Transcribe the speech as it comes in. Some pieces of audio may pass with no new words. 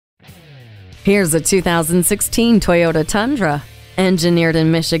Here's a 2016 Toyota Tundra. Engineered in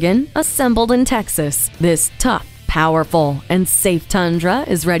Michigan, assembled in Texas, this tough, powerful, and safe Tundra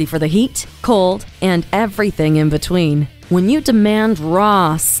is ready for the heat, cold, and everything in between. When you demand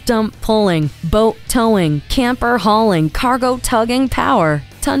raw, stump pulling, boat towing, camper hauling, cargo tugging power,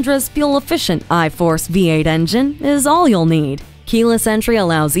 Tundra's fuel-efficient I-Force V8 engine is all you'll need. Keyless entry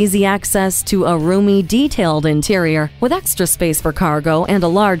allows easy access to a roomy, detailed interior with extra space for cargo and a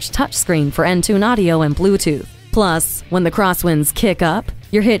large touchscreen for Entune audio and Bluetooth. Plus, when the crosswinds kick up,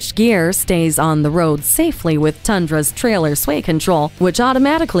 your hitched gear stays on the road safely with Tundra's trailer sway control, which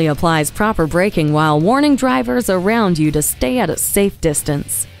automatically applies proper braking while warning drivers around you to stay at a safe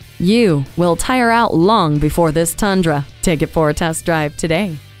distance. You will tire out long before this Tundra. Take it for a test drive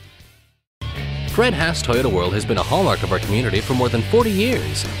today. Fred Haas Toyota World has been a hallmark of our community for more than 40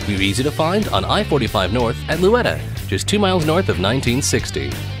 years. We're easy to find on I-45 North at Louetta, just 2 miles north of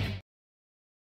 1960.